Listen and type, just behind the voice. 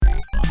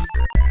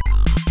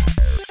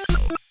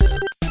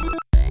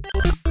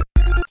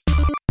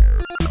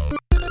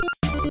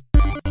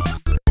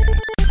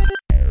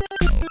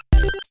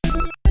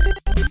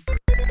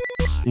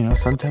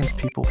sometimes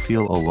people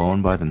feel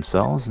alone by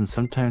themselves, and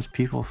sometimes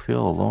people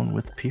feel alone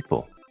with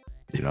people.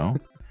 You know,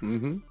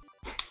 Mm-hmm.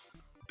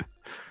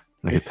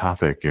 like a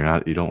topic you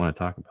don't want to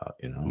talk about.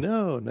 You know,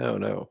 No, no,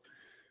 no.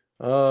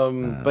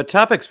 uh, But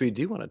topics we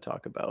do want to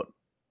talk about.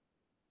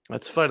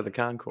 Let's Flight of the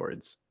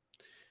Concords.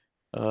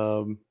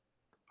 Um,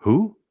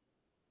 who?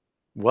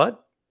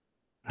 what?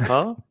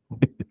 Huh?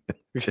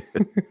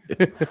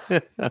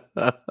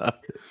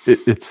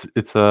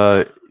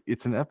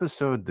 It's an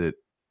episode that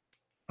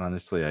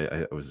honestly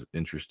I was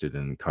interested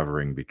in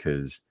covering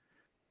because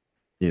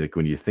like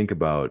when you think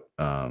about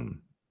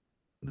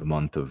the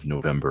month of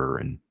November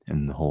and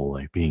the whole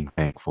like being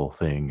thankful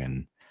thing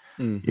and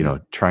Mm-hmm.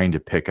 trying to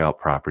pick out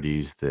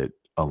properties that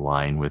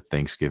align with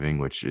Thanksgiving,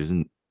 which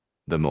isn't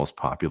the most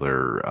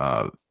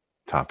popular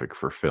topic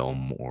for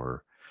film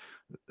or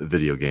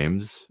video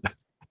games.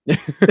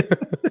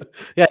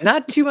 Yeah,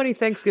 not too many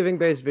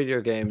Thanksgiving-based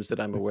video games that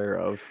I'm aware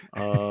of.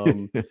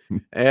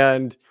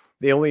 And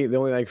the only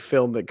like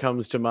film that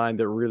comes to mind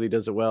that really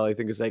does it well, I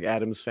think, is like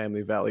Adam's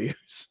Family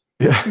Values.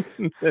 Yeah.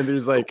 And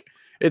there's like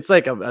it's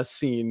like a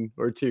scene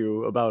or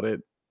two about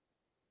it.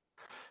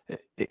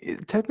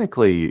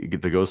 Technically,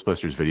 the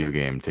Ghostbusters video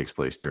game takes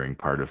place during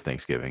part of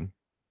Thanksgiving.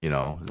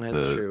 That's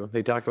The true.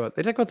 They talk about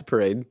the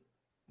parade.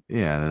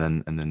 yeah,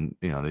 and then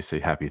they say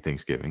Happy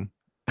Thanksgiving.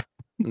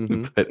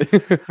 Mhm.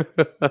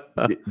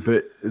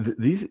 but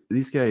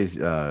these guys,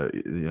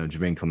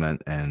 Jermaine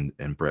Clement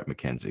and Brett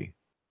McKenzie,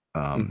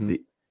 Mhm.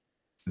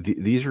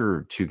 these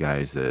are two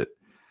guys that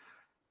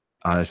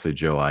honestly,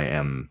 Joe, I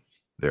am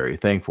very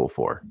thankful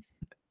for.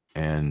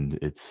 And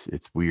it's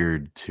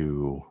weird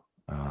to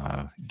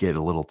get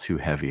a little too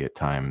heavy at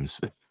times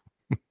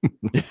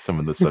with some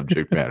of the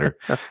subject matter.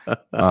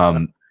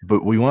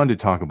 But we wanted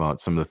to talk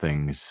about some of the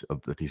things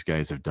that these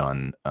guys have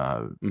done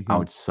Mhm.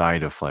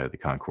 outside of Flight of the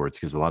Concords,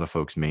 because a lot of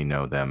folks may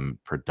know them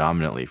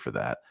predominantly for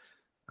that,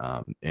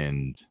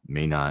 and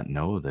may not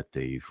know that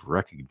they've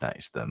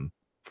recognized them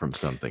from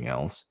something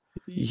else.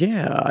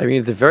 Yeah, I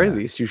mean, at the very Yeah.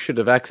 least, you should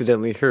have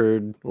accidentally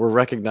heard or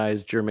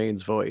recognized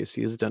Jermaine's voice.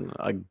 He has done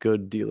a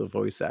good deal of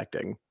voice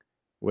acting,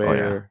 Oh yeah.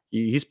 where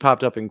he's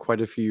popped up in quite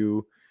a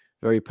few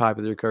very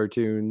popular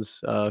cartoons,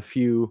 a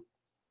few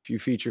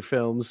feature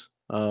films,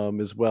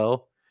 as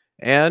well,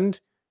 and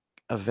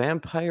a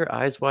Vampire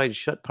Eyes Wide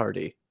Shut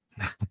party.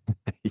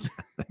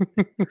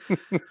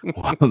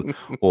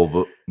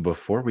 Well,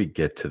 before we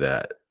get to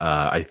that,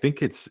 I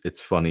think it's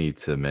funny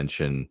to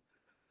mention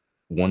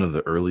one of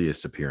the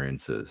earliest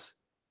appearances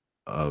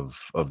of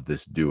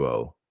this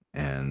duo,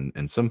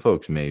 and some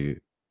folks may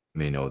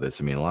know this.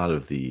 I mean, a lot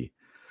of the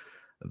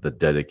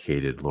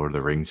dedicated Lord of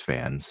the Rings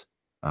fans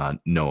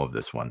know of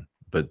this one.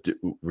 But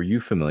were you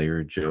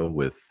familiar, Joe,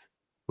 with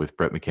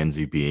Brett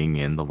McKenzie being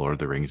in the Lord of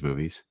the Rings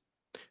movies?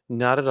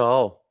 Not at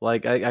all.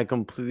 Like, I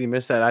completely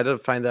missed that. I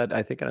did find that,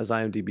 I think, on his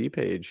IMDb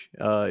page.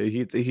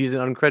 He's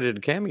an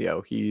uncredited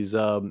cameo. He's,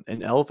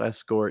 an elf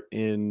escort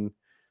in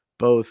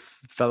both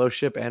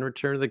Fellowship and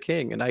Return of the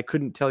King, and I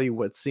couldn't tell you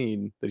what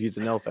scene that he's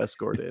an elf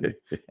escort in.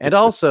 And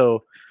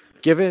also,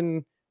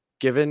 given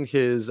given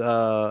his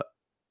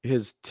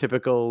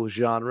typical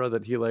genre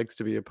that he likes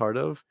to be a part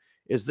of,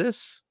 is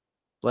this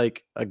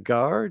like a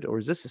guard or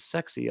is this a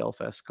sexy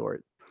elf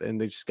escort? And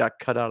they just got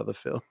cut out of the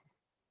film.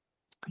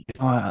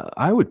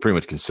 I would pretty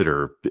much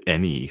consider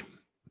any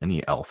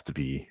elf to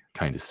be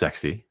kind of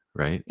sexy,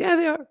 right? Yeah,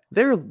 they are.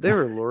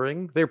 They're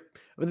alluring. They're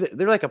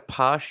like a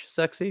posh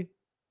sexy.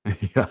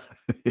 Yeah,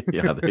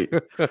 yeah.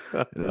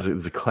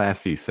 There's a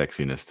classy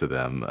sexiness to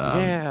them.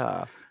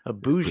 Yeah, a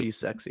But bougie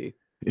sexy.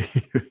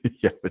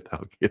 yeah,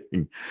 without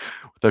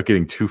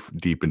getting too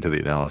deep into the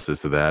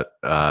analysis of that,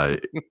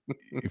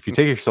 if you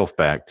take yourself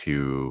back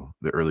to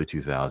the early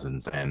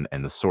 2000s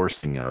and the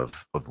sourcing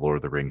of Lord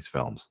of the Rings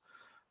films,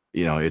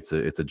 it's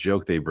a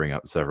joke they bring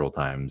up several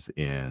times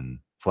in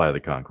Flight of the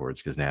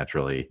Concords because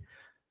naturally,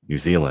 New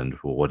Zealand.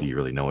 Well, what do you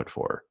really know it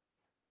for?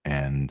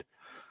 And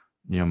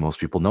most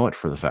people know it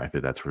for the fact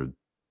that that's where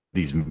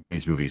these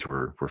movies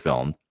were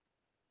filmed.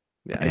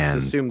 Yeah, I just And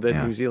assumed that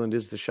yeah, New Zealand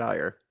is the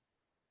Shire.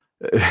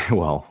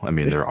 well, I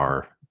mean, there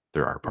are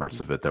parts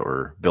of it that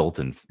were built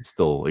and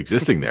still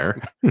existing there,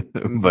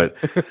 Mhm. but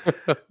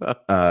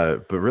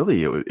but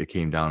really, it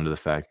came down to the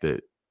fact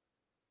that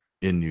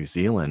in New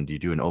Zealand, you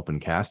do an open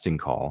casting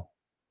call,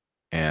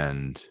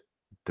 and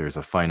there's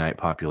a finite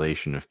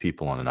population of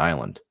people on an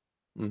island,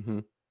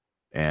 Mhm.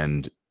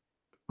 and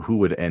who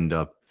would end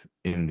up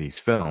in these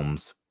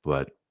films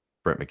but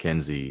Brett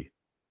McKenzie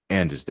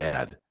and his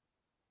dad.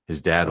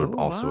 His dad would Oh,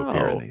 also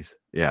appear in wow. these.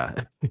 Yeah.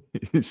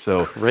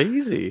 So,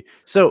 Crazy.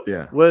 So,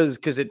 yeah. was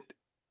because it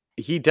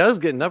he does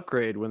get an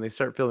upgrade when they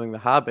start filming The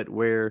Hobbit,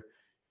 where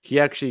he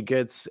actually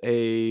gets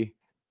a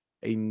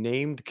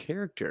named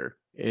character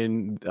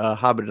in,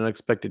 Hobbit: An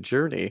Unexpected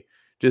Journey.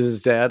 Does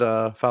his dad,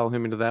 follow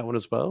him into that one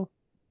as well?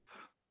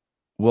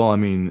 Well, I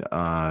mean,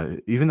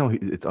 even though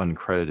it's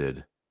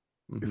uncredited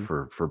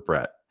Mhm. for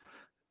Brett,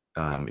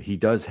 he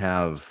does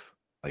have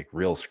like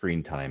real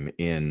screen time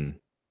in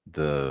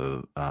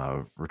the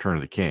Return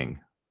of the King,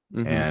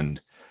 Mhm.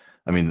 and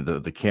I mean,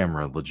 the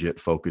camera legit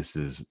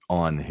focuses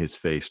on his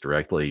face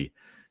directly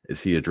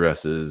as he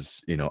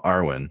addresses,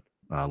 Arwen,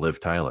 Liv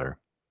Tyler.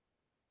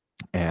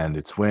 And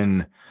it's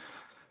when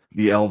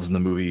the elves in the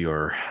movie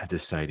are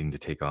deciding to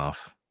take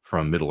off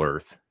from Middle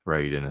Earth,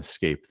 right, and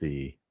escape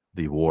the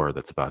war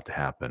that's about to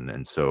happen.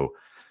 And so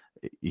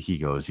he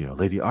goes,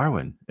 Lady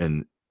Arwen,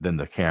 and then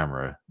the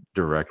camera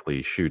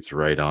directly shoots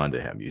right onto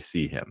him. You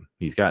see him.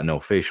 He's got no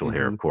facial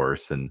hair, of Mhm.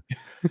 course, and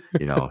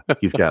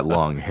he's got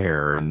long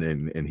hair,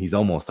 and he's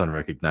almost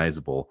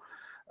unrecognizable.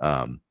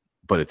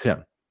 But it's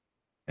him.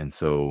 And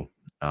so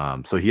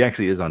he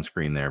actually is on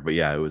screen there. But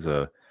yeah,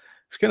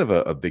 it's kind of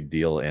a big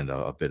deal and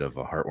a bit of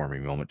a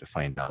heartwarming moment to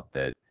find out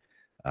that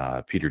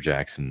Peter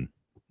Jackson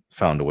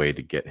found a way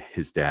to get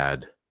his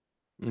dad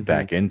Mhm.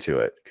 back into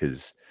it,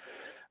 because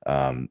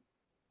um,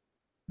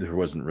 there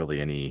wasn't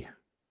really any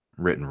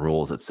written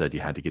rules that said you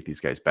had to get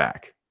these guys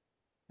back,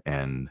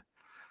 and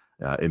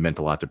it meant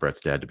a lot to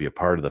Brett's dad to be a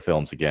part of the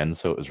films again.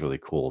 So it was really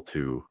cool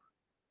to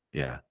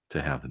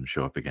have them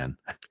show up again.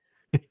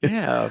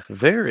 Yeah,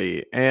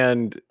 very.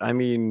 And I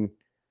mean,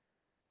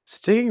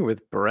 staying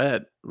with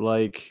Brett,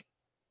 like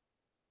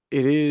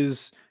it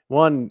is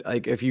one,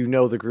 like if you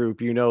know the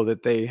group, you know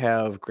that they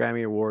have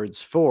Grammy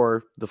Awards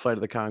for The Flight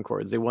of the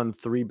Concords. They won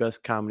 3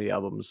 best comedy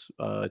albums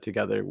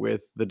together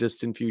with The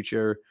Distant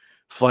Future,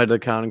 Flight of the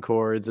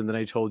Concords, and then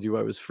I Told You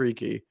I Was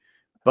Freaky.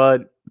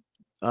 But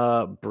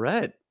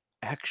Brett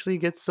actually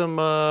gets some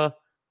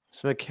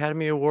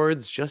Academy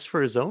Awards just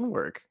for his own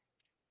work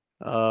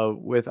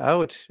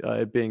without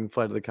it being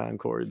Flight of the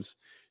Concords.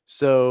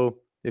 So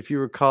if you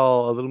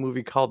recall a little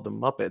movie called The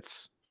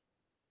Muppets,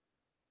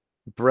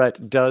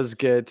 Brett does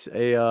get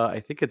I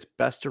think it's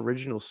best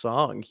original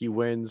song. He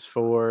wins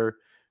for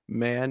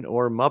Man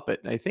or Muppet.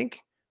 And I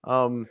think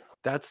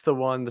that's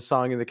the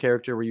song and the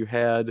character where you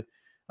had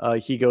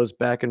he goes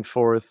back and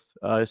forth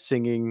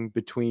singing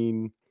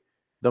between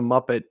the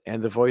Muppet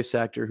and the voice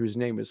actor whose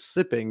name is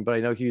slipping, but I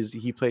know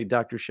he played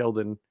Dr.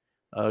 Sheldon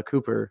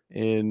Cooper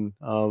in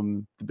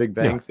The Big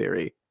Yeah, Bang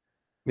Theory.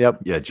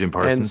 Yep. yeah, Jim And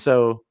Parsons.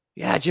 so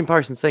yeah, Jim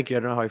Parsons, thank you. I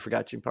don't know how I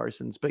forgot Jim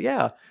Parsons, but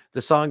yeah,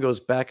 the song goes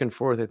back and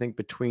forth, I think,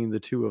 between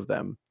the 2 of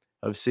them,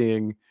 of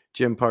seeing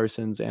Jim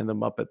Parsons and the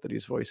Muppet that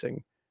he's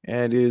voicing,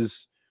 and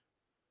is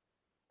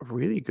a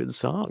really good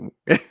song.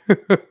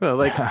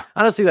 Like, Yeah.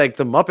 honestly, like,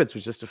 The Muppets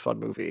was just a fun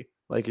movie,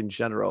 like, in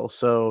general,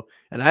 so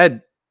and I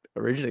had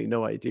originally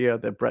no idea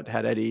that Brett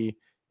had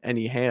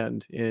any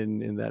hand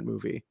in that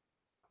movie,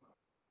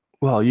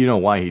 Well, you know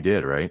why he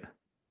did, right?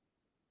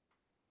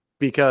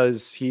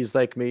 because he's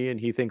like me and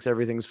he thinks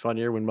everything's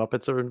funnier when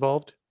Muppets are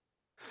involved.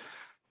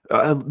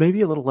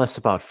 Maybe a little less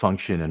about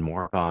function and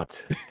more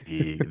about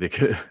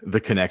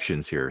the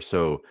connections here.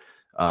 So,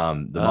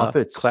 the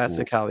Muppets.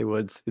 Classic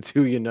Hollywoods. It's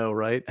who you know,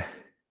 right?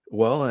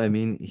 Well, I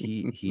mean,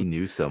 he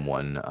knew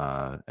someone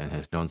and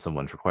has known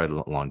someone for quite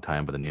a long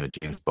time by the name of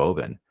James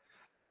Bobin.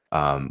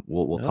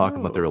 We'll talk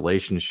about the Oh.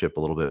 relationship a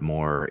little bit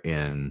more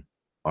in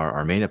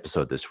our main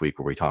episode this week,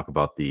 where we talk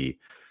about the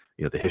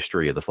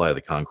history of the Flight of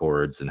the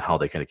Concords and how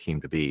they kind of came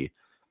to be.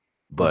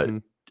 But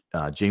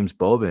Mhm. James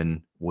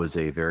Bobin was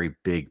a very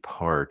big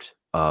part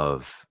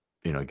of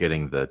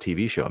getting the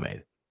TV show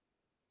made.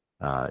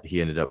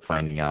 He ended up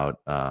finding out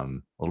a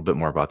little bit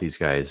more about these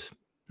guys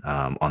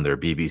on their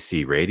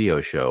BBC radio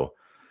show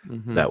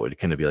Mhm. that would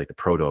kind of be like the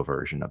proto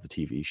version of the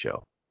TV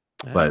show.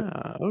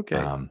 But Okay.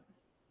 um,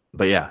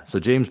 but yeah, so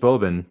James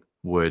Bobin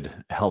would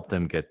help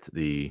them get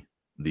the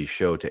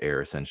show to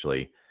air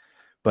essentially.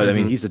 But I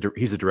mean, Mhm.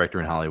 he's a director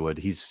in Hollywood.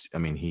 He's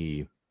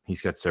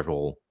got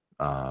several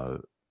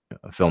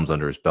films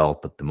under his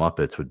belt, but The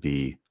Muppets would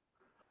be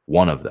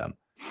one of them.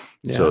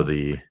 So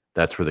Yeah.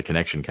 that's where the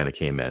connection kind of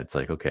came in. It's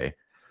like, okay,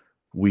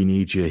 we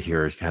need you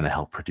here to kind of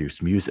help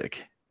produce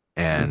music.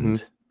 Mhm.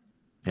 And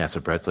yeah, so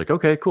Brett's like,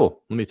 okay,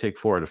 cool. Let me take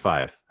 4 out of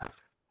 5.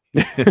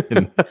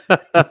 and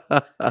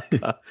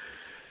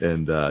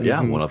yeah,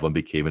 one Mhm. of them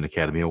became an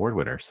Academy Award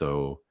winner.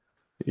 So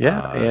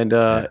Yeah, and,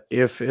 yeah,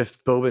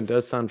 if Bobin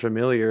does sound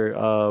familiar,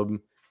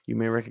 you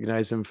may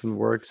recognize him from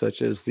work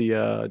such as the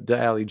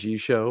Ali G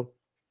Show.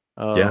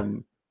 yeah,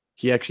 Um,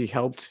 he actually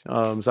helped,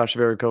 Sacha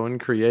Baron Cohen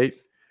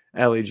create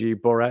Ali G,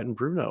 Borat, and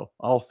Bruno,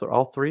 all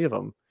 3 of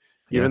them.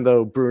 yeah, Even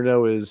though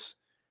Bruno is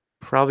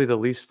probably the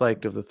least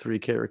liked of the 3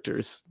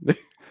 characters.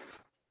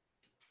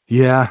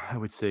 yeah. I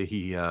would say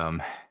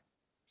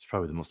it's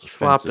probably the most He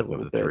flopped a offensive of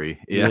little the bit. 3.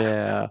 Yeah,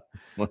 Yeah.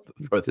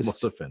 probably the This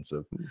most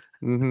offensive.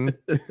 Mhm.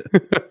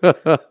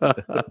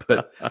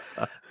 but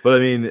but I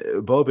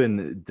mean,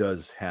 Bobin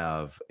does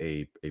have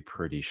a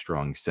pretty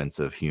strong sense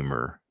of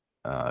humor,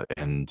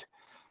 and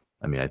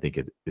I mean, I think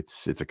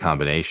it's a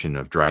combination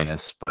of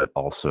dryness, but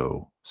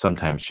also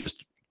sometimes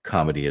just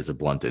comedy as a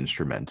blunt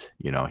instrument.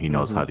 He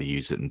knows how Mhm. to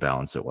use it and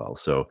balance it well.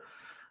 So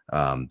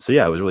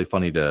yeah, it was really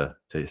funny to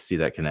see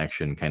that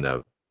connection kind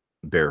of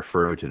bear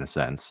fruit in a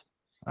sense,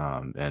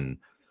 and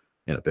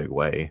in a big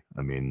way.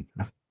 I mean,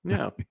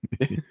 Yeah.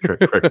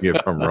 correct me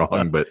if I'm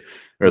wrong, but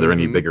are there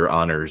any Mhm. bigger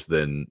honors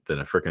than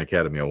a freaking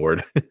Academy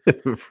Award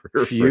for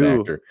an Few.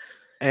 actor?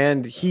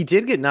 And he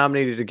did get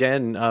nominated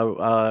again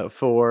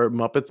for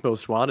Muppets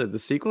Most Wanted, the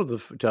sequel to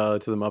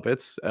the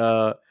Muppets,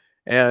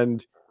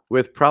 and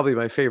with probably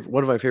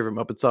one of my favorite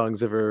Muppet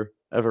songs ever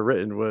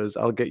written was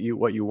 "I'll Get You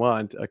What You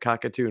Want," a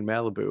cockatoo in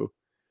Malibu.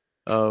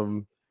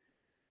 Um,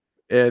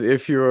 and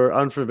if you're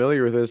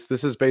unfamiliar with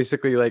this is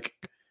basically like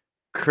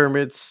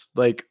Kermit's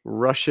like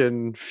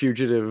Russian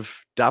fugitive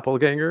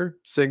doppelganger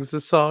sings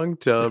this song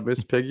to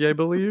Miss Piggy, I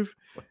believe,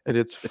 and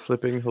it's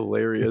flipping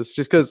hilarious.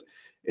 Just because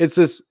it's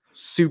this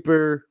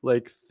super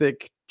like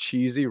thick,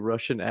 cheesy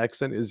Russian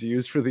accent is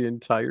used for the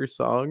entire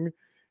song,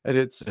 and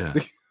it's Yeah.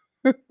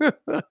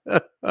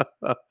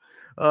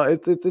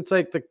 it's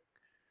like the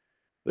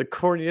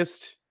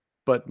corniest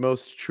but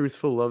most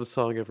truthful love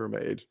song ever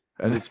made,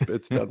 and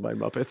it's done by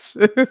Muppets.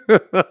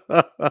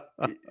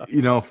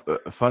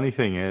 Funny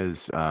thing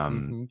is,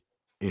 Mhm,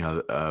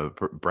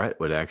 Brett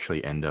would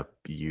actually end up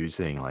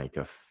using like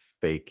a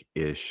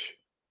fake-ish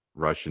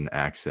Russian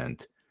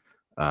accent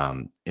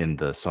in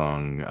the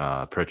song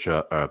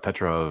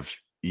Petrov,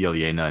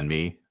 Yelena and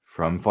Me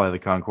from Fly the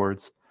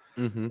Concords.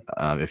 mhm.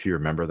 If you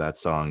remember that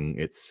song,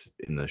 it's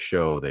in the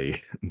show.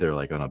 They're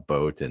like on a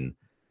boat and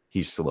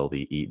he's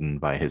slowly eaten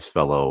by his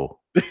fellow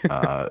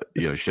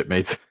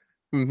shipmates.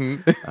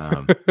 Mhm.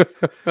 Um,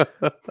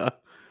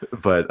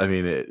 but I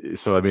mean,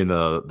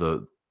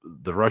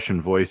 the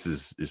Russian voice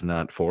is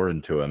not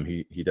foreign to him.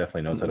 He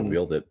definitely knows how to Mm-mm.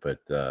 wield it. But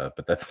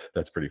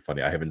that's pretty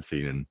funny. I haven't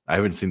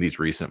seen these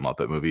recent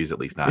Muppet movies, at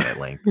least not at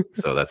length.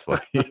 So that's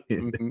funny.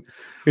 Mhm.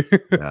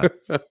 Yeah.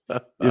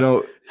 You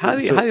know, so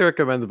Highly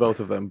recommend the both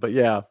of them, but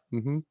yeah.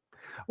 Mhm,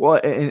 well,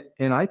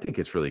 and I think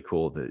it's really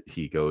cool that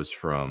he goes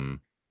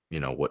from,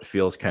 what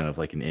feels kind of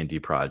like an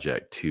indie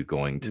project to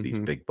going to these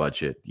mhm, big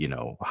budget,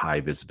 high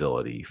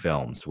visibility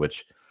films,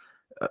 which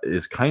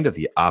is kind of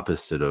the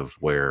opposite of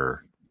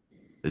where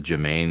the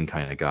Jermaine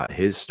kind of got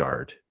his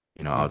start,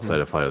 outside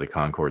mhm. of Flight of the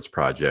Concords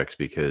projects,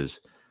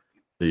 because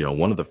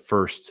one of the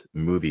first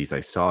movies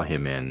I saw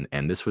him in,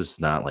 and this was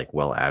not like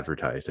well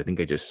advertised. I think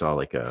I just saw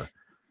like a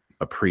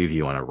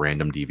preview on a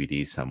random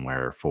DVD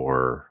somewhere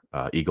for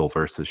Eagle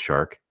versus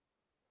Shark,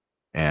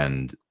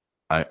 and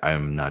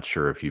I'm not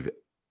sure if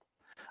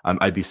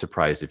I'd be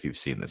surprised if you've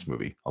seen this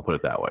movie. I'll put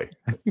it that way.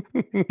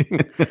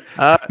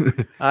 Uh,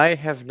 I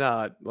have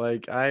not.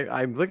 Like,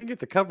 I'm looking at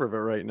the cover of it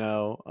right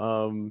now,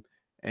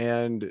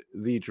 and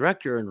the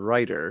director and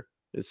writer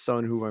is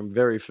someone who I'm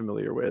very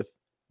familiar with,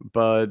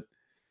 but,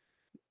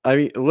 I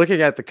mean,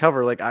 looking at the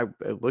cover, like,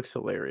 it looks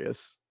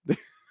hilarious.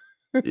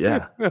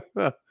 Yeah.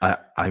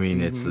 I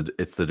mean, it's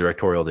Mhm, the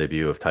directorial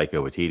debut of Taika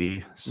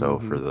Waititi. So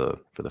for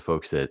mhm, the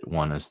folks that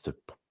want us to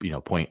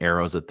point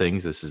arrows at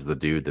things, this is the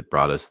dude that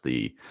brought us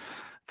the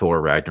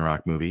Thor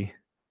Ragnarok movie.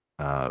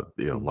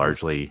 mhm.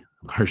 Largely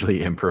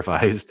largely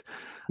improvised.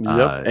 Yep,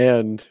 Uh,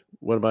 and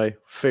one of my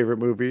favorite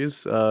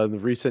movies, in the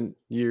recent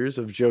years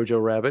of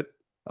Jojo Rabbit.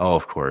 oh,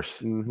 of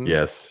course, Mhm,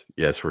 yes,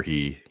 yes, where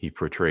he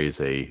portrays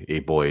a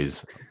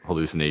boy's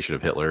hallucination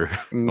of Hitler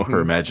or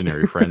mhm.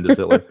 imaginary friend as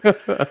Hitler.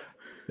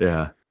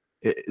 Yeah.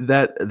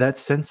 That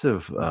sense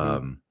of,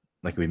 Mhm,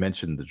 like we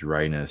mentioned, the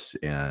dryness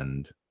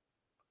and,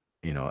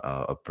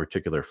 a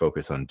particular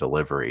focus on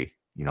delivery,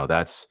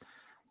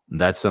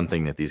 that's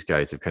something that these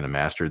guys have kind of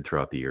mastered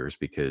throughout the years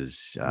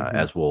because, mhm.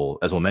 as we'll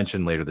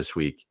mention later this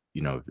week,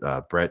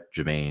 Brett,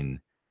 Jermaine,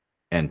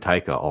 and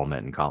Taika all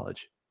met in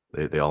college.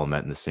 They all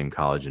met in the same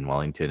college in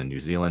Wellington in New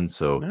Zealand.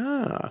 So,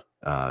 Ah,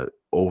 uh,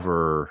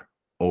 over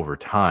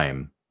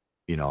time,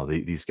 these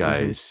mhm.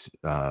 guys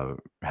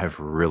have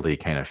really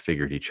kind of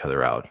figured each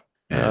other out.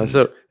 And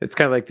So it's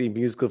kinda like the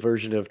musical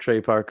version of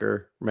Trey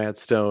Parker, Matt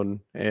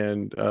Stone,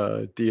 and,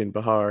 Dian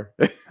Bahar.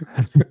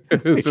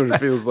 That's what it yeah,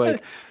 feels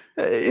like.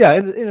 yeah,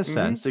 in a Mhm,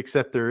 sense,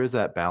 except there is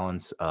that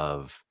balance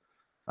of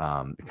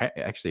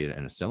actually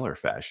in a similar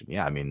fashion.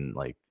 Yeah, I mean,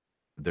 like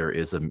there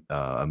is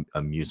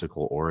a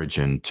musical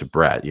origin to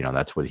Brett.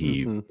 That's what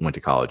he mhm. went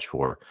to college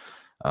for.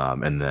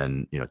 And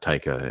then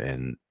Taika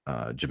and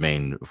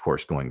Jermaine, of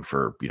course, going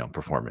for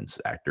performance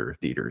actor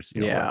theaters,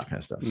 all that Yeah. kind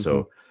of stuff. Mhm,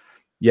 So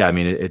yeah, I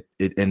mean,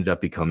 it ended up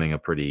becoming a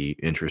pretty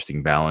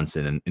interesting balance.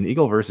 And in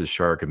Eagle versus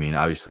Shark, I mean,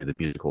 obviously the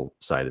musical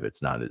side of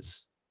it's not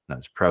as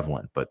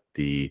prevalent, but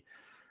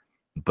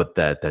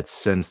that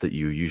sense that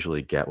you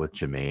usually get with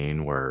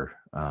Jermaine, where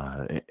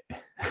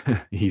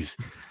he's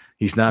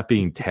he's not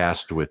being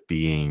tasked with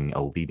being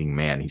a leading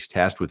man. He's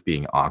tasked with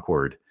being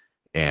awkward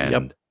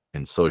yep.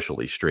 and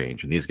socially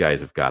strange. And these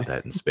guys have got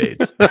that in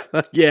spades.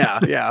 Yeah,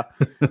 yeah.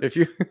 If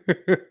you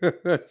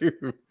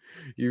if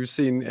you've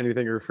seen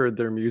anything or heard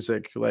their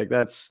music, like,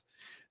 that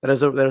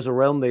is a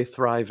realm they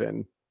thrive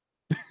in.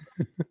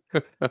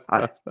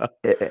 I,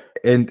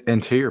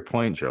 and to your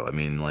point, Joe, I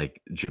mean,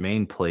 like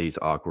Jermaine plays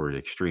awkward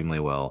extremely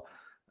well,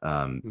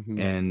 Mhm.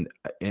 and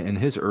in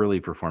his early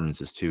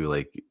performances too,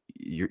 like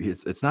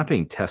it's not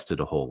being tested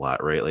a whole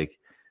lot, right? Like,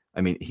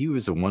 I mean, he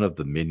was one of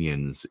the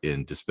minions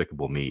in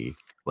Despicable Me.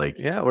 Like,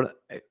 Yeah, what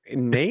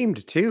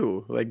named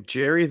too, like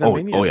Jerry the oh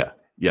Minion. yeah,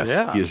 yes, he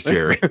Yeah. is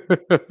Jerry.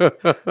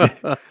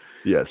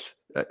 Yes,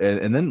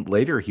 and then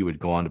later he would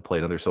go on to play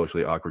another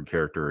socially awkward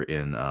character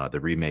in the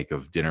remake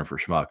of Dinner for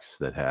Schmucks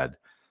that had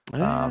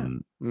Yeah.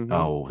 Um, Mhm.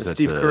 oh, was that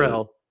Steve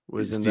Carell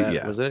was in Steve? that,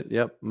 Yeah, was it?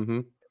 Yep.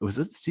 Mhm. was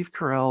it Steve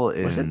Carell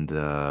Was it? and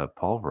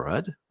Paul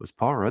Rudd? Was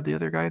Paul Rudd the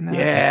other guy in that? I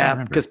can't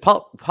Yeah, because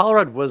remember. Paul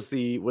Rudd was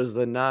the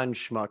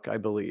non-schmuck, I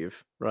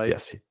believe, right?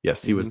 Yes,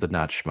 yes, he was Mhm. the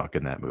not schmuck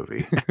in that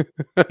movie.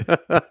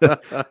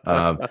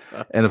 um,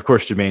 and of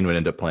course, Jermaine would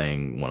end up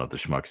playing one of the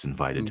schmucks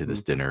invited to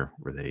this Mhm. dinner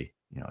where they,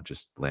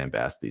 just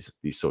lambast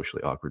these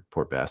socially awkward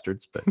poor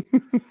bastards.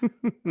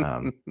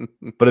 Um,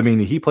 but I mean,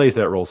 he plays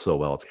that role so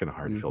well; it's kind of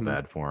hard to feel Mhm.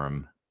 bad for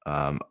him.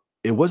 Um,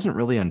 it wasn't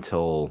really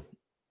until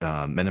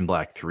Men in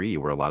Black 3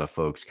 where a lot of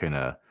folks kind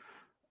of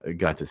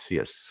got to see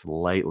a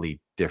slightly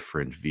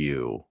different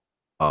view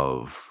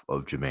of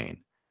Jermaine.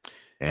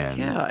 And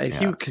Yeah, and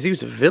yeah, because he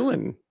was a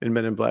villain in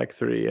Men in Black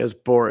 3 as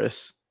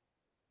Boris.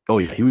 oh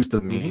yeah, he was the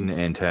Mhm. main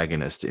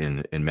antagonist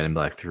in Men in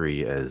Black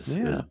 3 as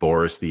Yeah.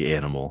 Boris the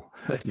animal.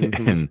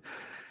 Mhm.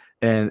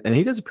 and and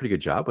he does a pretty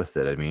good job with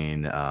it. I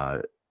mean,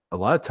 a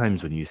lot of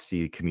times when you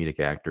see comedic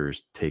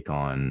actors take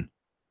on,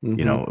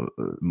 Mhm.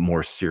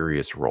 more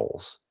serious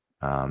roles,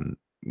 um,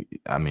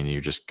 I mean,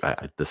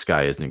 the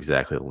sky isn't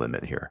exactly the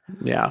limit here.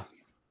 Yeah.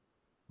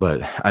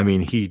 But I mean,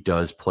 he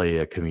does play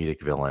a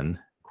comedic villain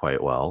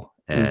quite well.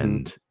 Mhm.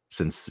 And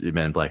since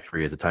Men in Black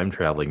 3 is a time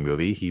traveling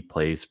movie, he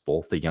plays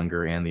both the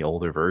younger and the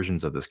older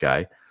versions of this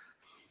guy.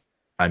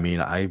 I mean,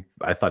 I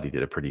thought he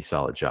did a pretty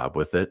solid job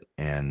with it.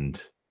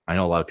 And I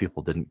know a lot of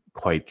people didn't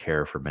quite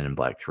care for Men in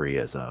Black 3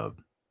 as a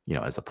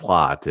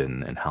plot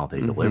and how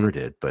they Mhm. delivered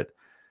it, but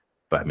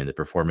I mean the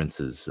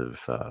performances of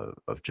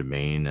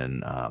Jermaine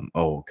and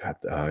oh god,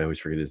 I always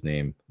forget his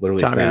name.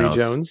 Literally Tommy Lee Thanos.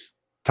 Jones.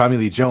 Tommy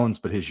Lee Jones,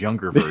 but his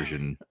younger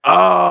version.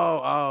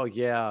 Oh,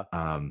 yeah.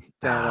 Um,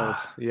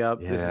 Thanos. Yep,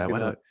 this is yeah,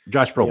 gonna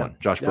Josh yep. Brolin,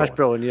 Josh Josh Brolin.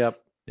 Brolin,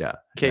 yep. Yeah, yeah,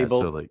 so,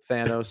 Cable, like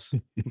Thanos.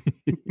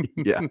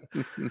 yeah,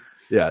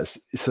 yeah,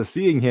 so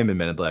seeing him in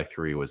Men in Black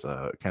 3 was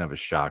a kind of a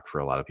shock for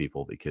a lot of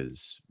people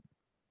because,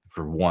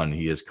 for one,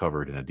 he is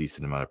covered in a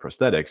decent amount of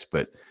prosthetics,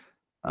 but,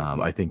 I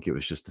Mhm. think it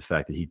was just the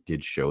fact that he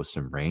did show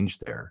some range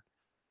there,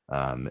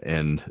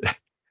 and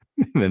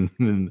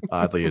then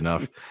oddly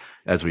enough,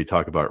 as we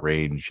talk about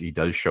range, he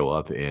does show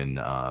up in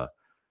the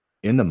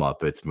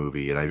Muppets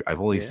movie, and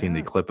I've only seen the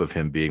Yeah. clip of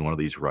him being one of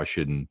these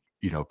Russian,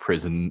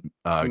 prison,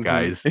 Mhm.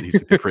 guys. He's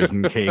like the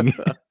prison king.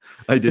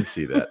 I did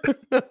see that.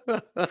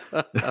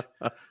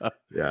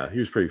 Yeah, he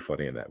was pretty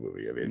funny in that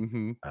movie. I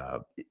mean,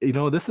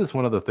 Mhm. this is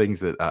one of the things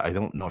that I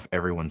don't know if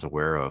everyone's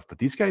aware of, but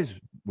these guys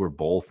were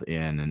both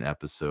in an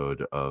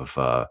episode of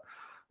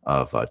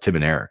Tim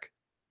and Eric.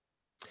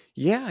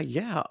 Yeah,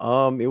 yeah.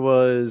 It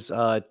was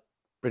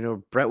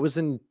Brett was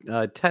in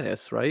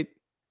tennis, right?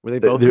 Were they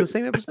both in They're the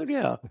same episode?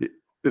 Yeah.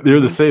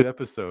 they're the Mhm. same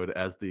episode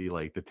as the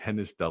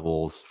tennis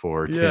doubles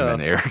for Tim Yeah.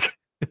 and Eric.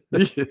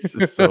 It's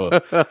just so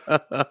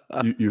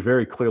you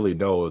very clearly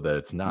know that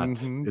it's not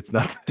Mhm. it's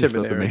not Tim it's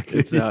and not the main. Eric.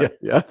 It's Yeah, not.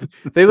 Yeah.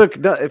 They look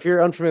no, if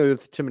you're unfamiliar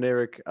with Tim and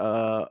Eric,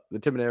 the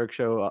Tim and Eric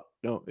show,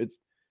 no, it's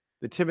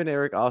the Tim and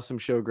Eric awesome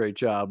show, great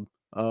job.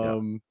 yeah.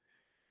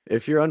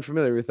 If you're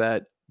unfamiliar with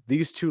that,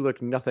 these 2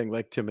 look nothing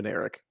like Tim and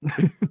Eric.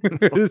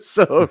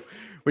 So,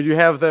 when you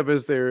have them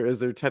as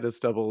their tennis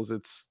doubles,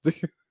 it's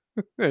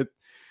it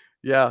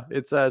yeah,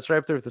 it's right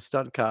up there with the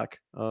stunt cock.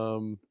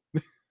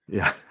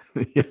 Yeah.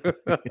 Yeah.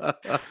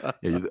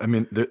 Yeah, I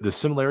mean, the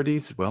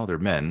similarities, well, they're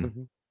men,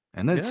 Mhm.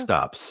 and then it Yeah.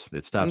 stops.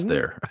 It stops Mhm.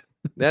 there.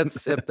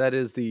 That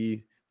is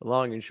the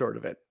long and short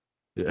of it.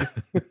 Yeah.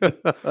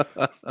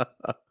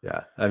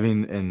 Yeah. I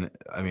mean,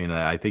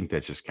 I think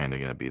that's just kinda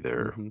gonna be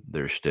Mhm.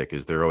 their shtick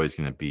is they're always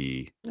gonna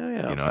be, Oh,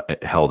 yeah.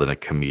 held in a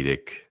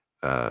comedic,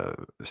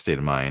 state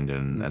of mind,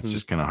 and that's Mhm.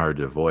 just kinda hard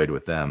to avoid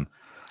with them.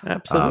 Um,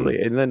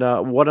 Absolutely, and then,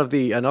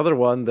 another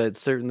one that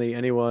certainly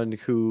anyone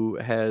who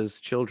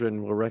has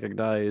children will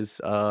recognize,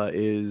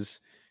 is,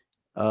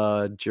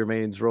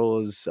 Jermaine's role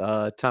as,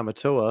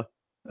 Tamatoa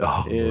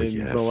oh, in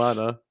yes.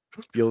 Moana.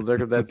 You'll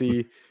look at that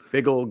the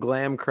big old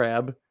glam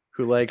crab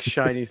who likes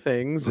shiny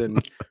things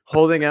and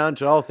holding on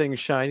to all things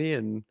shiny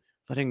and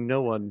letting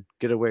no one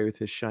get away with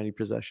his shiny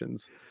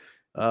possessions.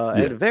 Yeah.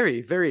 And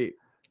very, very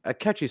a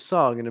catchy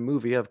song in a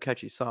movie of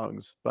catchy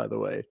songs, by the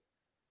way.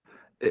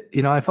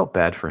 I felt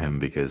bad for him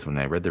because when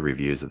I read the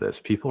reviews of this,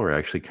 people were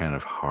actually kind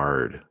of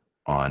hard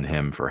on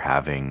him for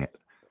having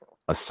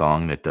a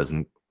song that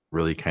doesn't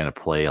really kind of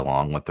play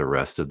along with the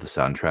rest of the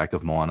soundtrack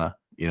of Moana,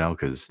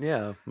 because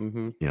Yeah,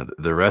 mhm,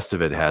 the rest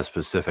of it has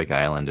Pacific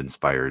Island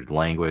inspired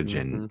language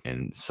and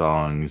mhm.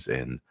 songs,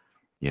 and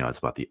it's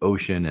about the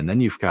ocean, and then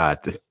you've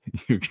got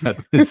you've got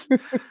this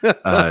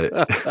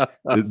uh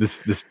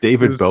this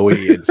David This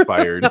Bowie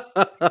inspired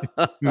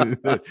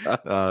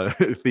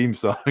theme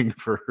song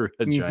for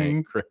a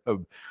giant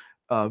Mhm,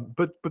 crab.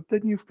 But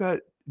then you've got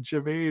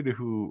Jermaine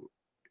who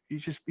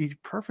he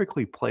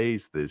perfectly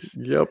plays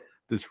yep,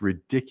 this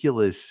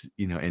ridiculous,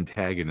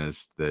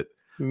 antagonist that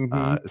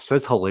mhm.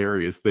 says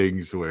hilarious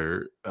things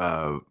where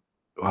oh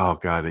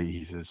god,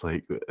 he says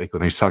like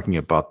when he's talking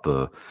about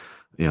the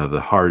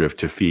heart of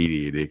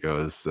Tafiti, and he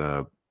goes,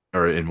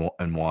 or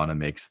and Moana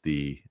makes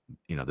the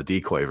the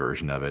decoy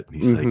version of it,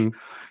 and Mm-hmm.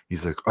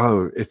 he's like,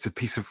 oh, it's a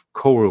piece of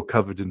coral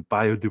covered in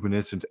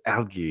bioluminescent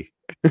algae,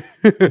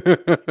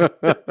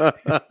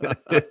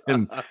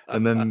 and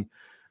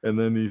and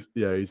then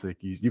he's like,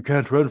 you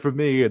can't run from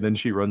me, and then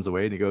she runs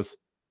away, and he goes,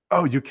 oh,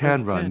 you Oh, you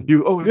can run,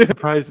 can.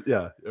 surprise,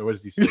 yeah, what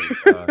does he say?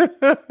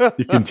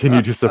 You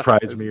continue to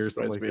surprise me, or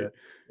something like that.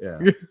 Yeah,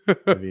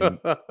 I mean,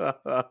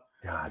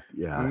 God,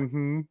 yeah,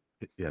 Mm-hmm.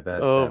 yeah,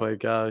 Oh my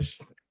gosh.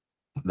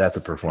 that's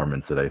a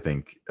performance that I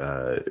think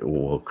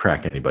will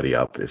crack anybody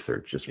up if they're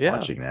just Yeah.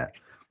 watching that.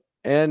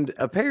 And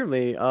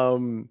apparently,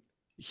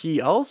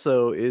 he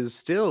also is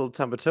still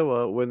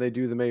Tamatoa when they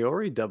do the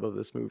Maori dub of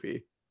this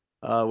movie,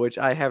 which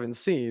I haven't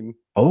seen,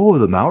 Oh,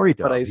 the Maori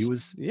but dub. He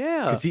was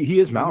yeah. because he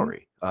is Mm-hmm.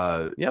 Maori.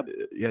 Yep.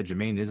 Yeah,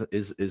 Jermaine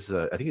is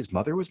I think his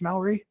mother was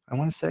Maori, I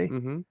want to say.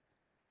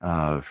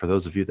 Mm-hmm. For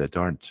those of you that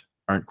aren't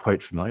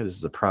quite familiar, this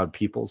is the proud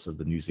peoples of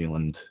the New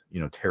Zealand,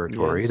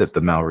 territory, Yes. that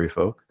the Maori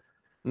folk.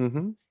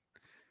 Mm-hmm.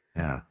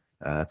 Yeah,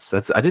 that's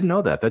I didn't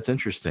know that. That's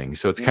interesting.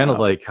 So it's kind of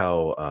Yeah. like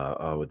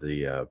how with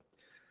the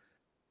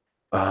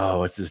oh,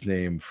 what's his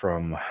name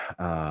from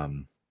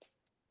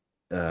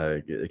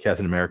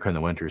Captain America and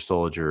the Winter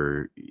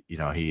Soldier?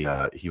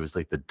 He was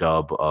like the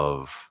dub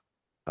of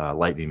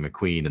Lightning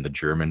McQueen in the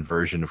German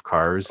version of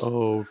Cars.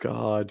 Oh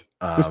God.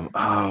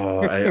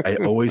 I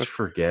always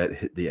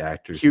forget the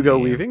actor's Hugo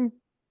name. Weaving?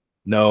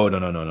 No.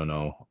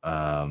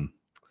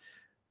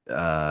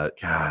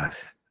 God,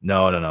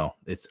 no.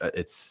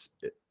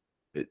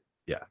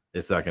 Yeah,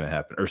 it's not gonna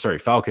happen. Or sorry,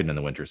 Falcon and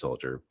the Winter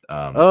Soldier.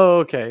 Oh,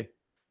 okay.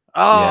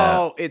 Yeah,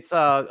 Oh, it's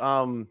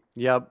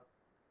yep.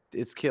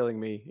 It's killing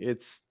me.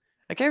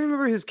 I can't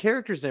remember his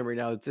character's name right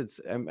now.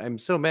 I'm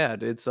so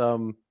mad. It's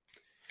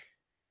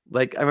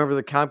like I remember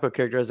the comic book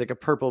character has like a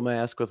purple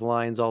mask with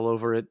lines all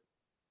over it.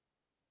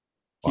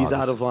 wow, He's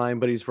out of line,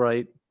 but he's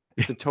right.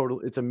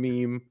 It's a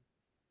meme.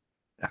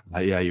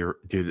 yeah,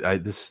 dude.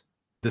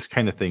 This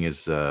kind of thing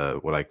is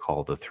what I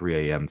call the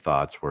 3 a.m.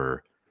 thoughts,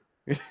 where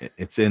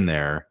it's in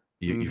there,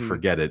 you Mhm.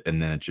 forget it,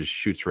 and then it just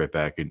shoots right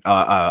back. And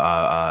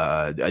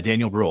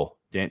Daniel Bruhl,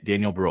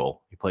 Daniel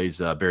Bruhl, he plays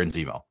Baron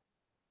Zemo.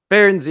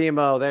 Baron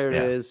Zemo, there it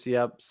Yeah. is.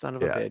 Yep, son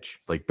of a Yeah, bitch.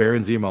 like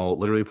Baron Zemo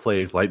literally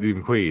plays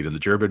Lightning McQueen in the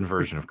German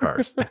version of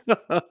Cars.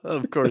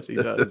 Of course he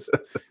does.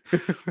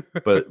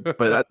 but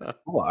that's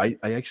cool. I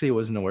actually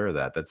wasn't aware of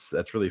that.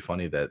 That's really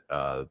funny that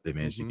they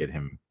managed to Mhm. get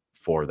him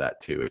for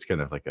that too. It's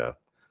kind of like a,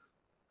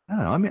 I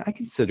don't know. I mean, I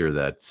consider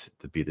that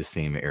to be the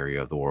same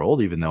area of the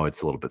world, even though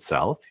it's a little bit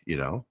south.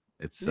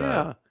 It's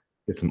Yeah.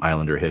 it's some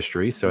Islander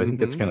history, so I think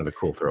that's Mhm. kind of a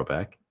cool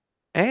throwback.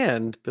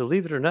 And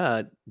believe it or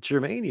not,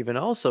 Jermaine even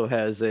also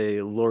has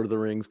a Lord of the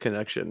Rings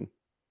connection.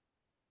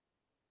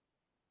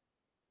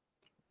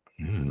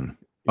 Mm.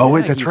 Oh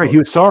wait, Yeah, that's right. He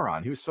was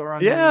Sauron. He was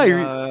Sauron yeah,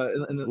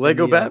 in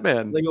Lego the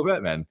Batman. Lego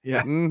Batman.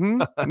 Yeah,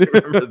 Mhm. I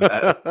remember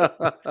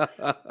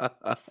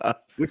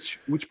that. Which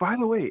by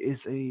the way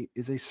is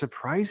a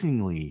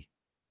surprisingly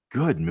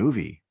good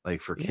movie,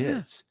 like, for Yeah.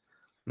 kids.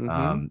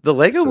 Mhm. The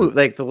Lego So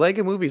the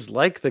Lego movies,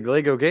 like the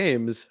Lego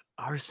games,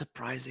 are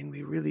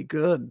surprisingly really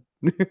good.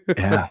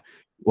 yeah.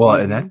 Well,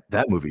 and Mhm.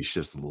 that movie's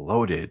just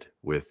loaded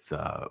with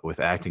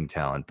acting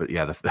talent. But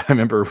yeah, I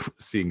remember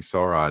seeing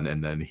Sauron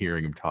and then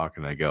hearing him talk,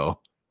 and I go,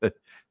 that's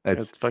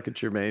That's fucking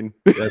Jermaine.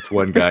 that's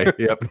one guy.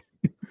 Yep.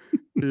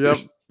 Yep.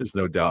 There's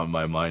no doubt in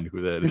my mind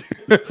who that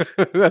is.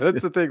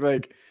 That's the thing,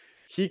 like,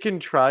 he can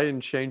try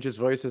and change his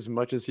voice as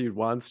much as he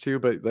wants to,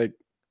 but, like,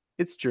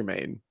 it's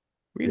Jermaine.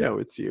 We Yeah. know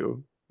it's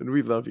you, and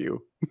we love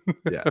you.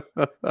 Yeah.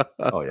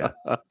 Oh yeah.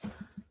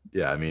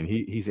 Yeah. I mean,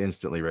 he's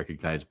instantly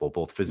recognizable,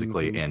 both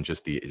physically Mhm. and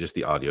just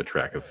the audio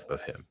track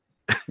of him.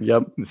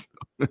 Yep.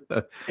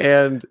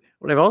 And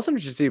what I'm also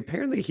interested to see,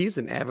 apparently he's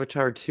in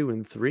Avatar 2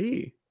 and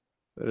 3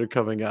 that are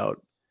coming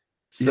out.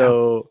 Yeah.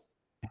 So,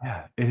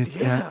 Yeah, and it's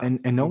yeah.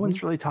 and no Mhm.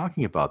 one's really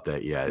talking about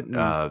that yet,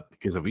 Mm-mm.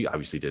 because we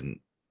obviously didn't,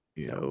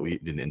 No. we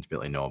didn't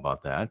intimately know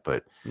about that,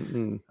 but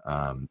Mm-mm.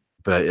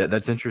 yeah,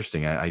 that's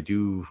interesting. I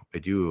do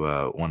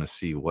want to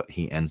see what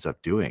he ends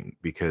up doing,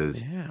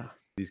 because Yeah.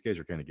 these guys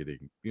are kind of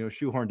getting,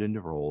 shoehorned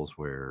into roles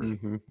where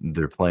Mhm.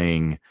 they're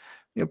playing,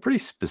 pretty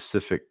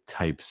specific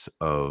types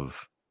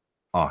of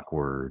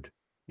awkward,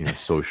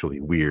 socially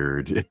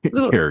weird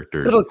Little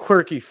characters. little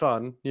quirky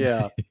fun.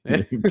 Yeah.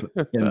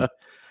 And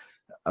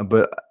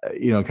but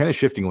kind of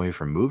shifting away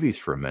from movies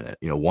for a minute,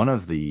 one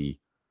of the,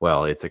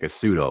 well, it's like a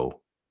pseudo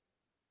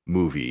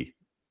movie.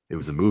 It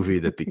was a movie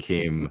that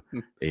became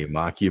a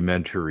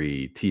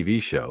mockumentary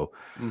TV show.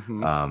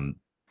 Mhm. Um,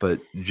 but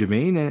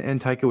Jermaine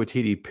and Taika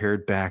Waititi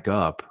paired back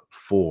up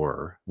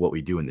for What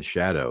We Do in the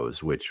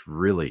Shadows, which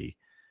really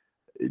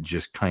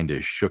just kind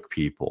of shook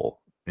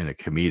people in a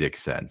comedic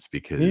sense,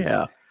 because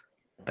Yeah.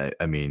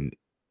 I mean,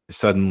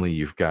 suddenly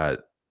you've got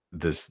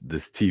this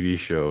TV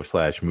show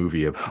slash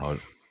movie about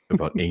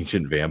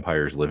ancient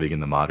vampires living in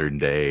the modern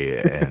day,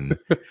 and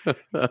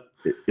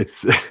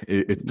it's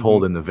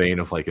told Mhm. in the vein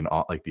of like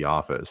like The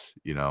Office,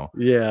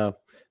 Yeah.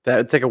 That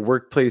it's like a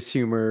workplace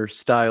humor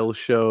style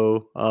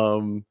show.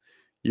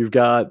 you've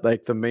got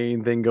like the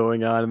main thing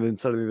going on, and then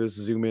suddenly there's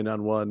a zoom in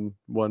on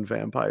one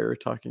vampire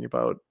talking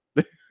about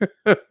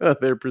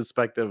their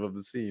perspective of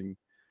the scene.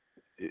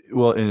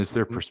 Well, and it's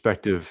their Mhm,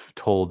 perspective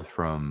told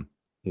from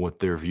what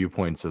their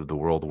viewpoints of the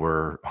world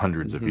were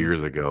hundreds of mhm,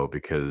 years ago,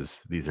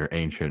 because these are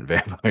ancient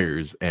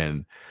vampires,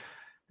 and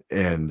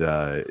and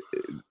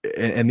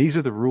these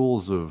are the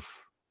rules of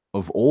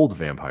old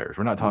vampires.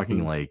 We're not talking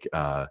mhm. like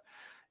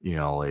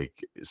like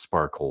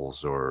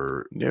Sparkles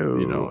or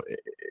No.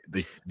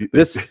 like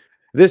This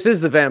this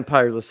is the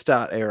Vampire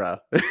Lestat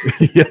era.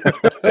 yeah,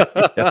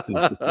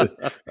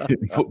 yeah,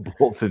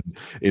 both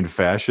in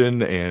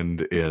fashion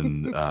and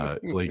in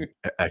like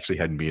actually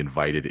had me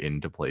invited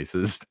into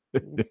places,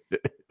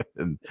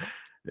 and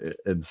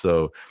and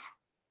so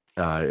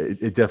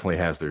it definitely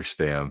has their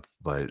stamp,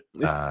 but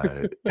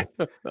it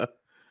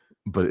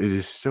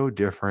is so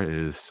different.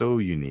 It is so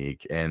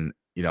unique, and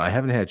I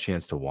haven't had a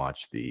chance to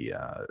watch the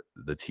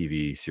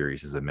TV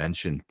series as I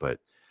mentioned, but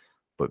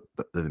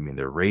I mean,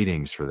 the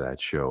ratings for that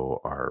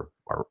show are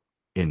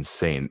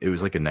insane. It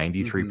was like a Mhm.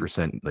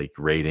 93% like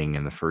rating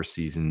in the first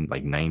season,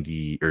 like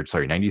 90 or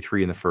sorry,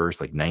 93 in the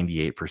first, like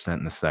 98%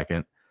 in the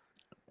second,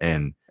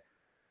 and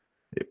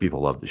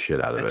people love the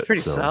shit out of That's it.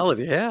 pretty So, solid,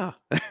 yeah.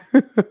 Is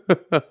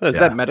that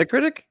yeah,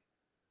 Metacritic?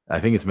 I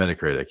think it's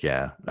Metacritic,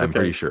 yeah. I'm Okay.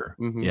 pretty sure.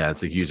 Mhm, Yeah,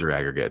 it's a user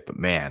aggregate, but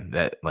man,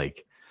 that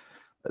like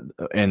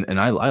and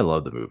I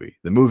love the movie.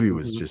 The movie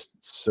was mhm. just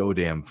so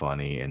damn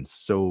funny and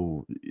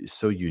so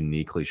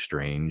uniquely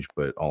strange,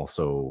 but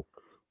also,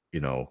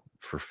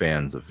 for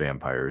fans of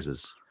vampires,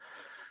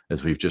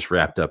 as we've just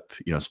wrapped up,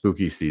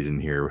 spooky season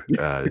here.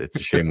 It's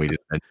a shame we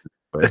didn't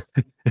mention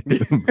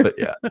it, but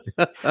yeah.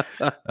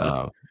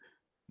 Uh,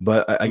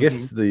 but I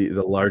guess Mhm,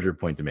 the larger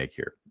point to make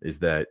here is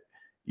that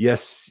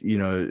yes,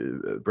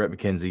 Brett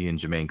McKenzie and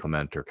Jermaine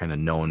Clement are kind of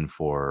known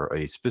for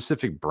a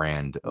specific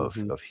brand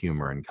mhm, of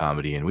humor and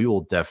comedy, and we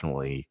will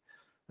definitely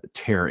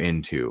tear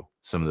into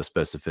some of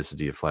the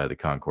specificity of Flight of the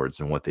Concords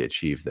and what they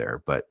achieved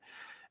there. But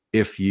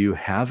if you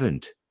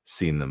haven't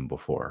seen them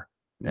before,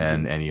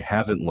 mhm, and you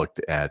haven't looked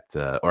at,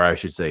 or I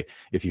should say,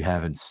 if you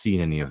haven't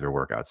seen any of their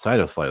work outside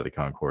of Flight of the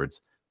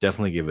Concords,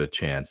 definitely give it a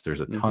chance.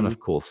 There's a ton mhm. of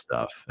cool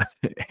stuff,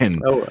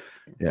 and Oh,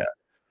 yeah,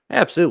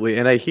 absolutely,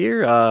 and I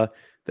hear,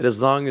 that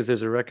as long as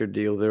there's a record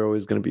deal, they're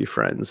always gonna be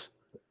friends.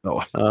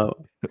 oh, Uh,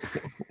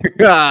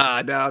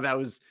 no, that that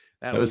was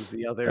was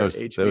the that other was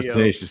that was HBO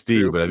Tenacious D,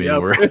 group, but I mean,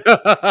 yep. we're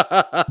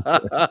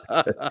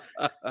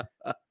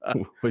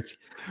which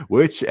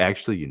which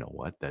actually, you know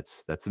what?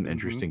 That's an Mhm.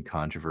 interesting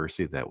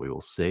controversy that we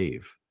will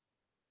save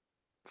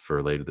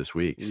for later this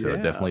week. So Yeah.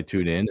 definitely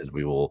tune in as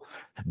we will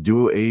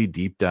do a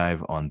deep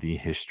dive on the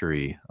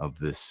history of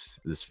this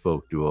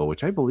folk duo,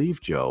 which I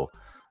believe, Joe,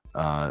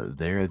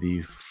 they're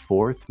the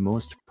fourth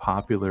most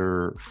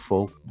popular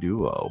folk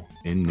duo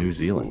in New Ooh.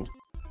 Zealand.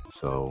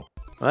 So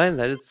Well,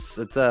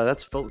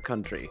 that's folk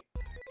country,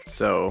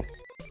 so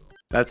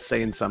that's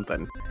saying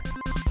something.